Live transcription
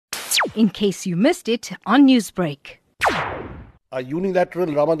in case you missed it on Newsbreak. A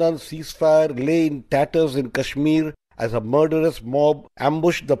unilateral Ramadan ceasefire lay in tatters in Kashmir as a murderous mob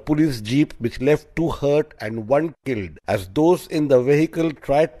ambushed the police jeep, which left 2 hurt and 1 killed as those in the vehicle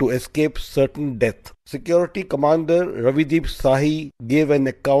tried to escape certain death. Security Commander Ravideep Sahi gave an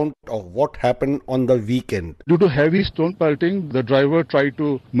account of what happened on the weekend. Due to heavy stone pelting, the driver tried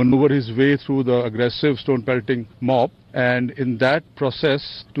to maneuver his way through the aggressive stone pelting mob, and in that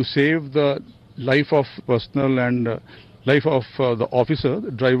process, to save the life of personnel and life of the officer,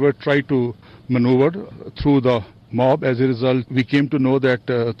 the driver tried to maneuver through the mob. As a result, we came to know that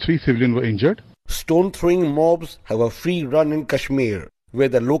 3 civilians were injured. Stone-throwing mobs have a free run in Kashmir, where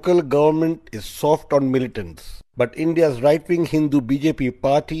the local government is soft on militants. But India's right-wing Hindu BJP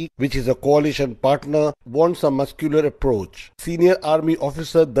party, which is a coalition partner, wants a muscular approach. Senior army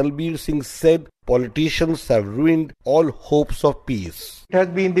officer Dalbir Singh said politicians have ruined all hopes of peace. It has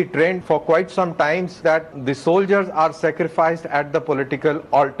been the trend for quite some time that the soldiers are sacrificed at the political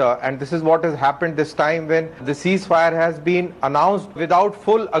altar, and this is what has happened this time when the ceasefire has been announced without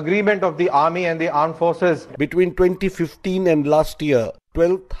full agreement of the army and the armed forces. Between 2015 and last year,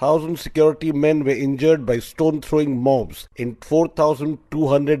 12,000 security men were injured by stone-throwing mobs in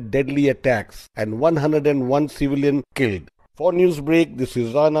 4,200 deadly attacks and 101 civilians killed. For Newsbreak, this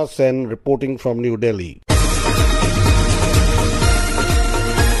is Rana Senn reporting from New Delhi.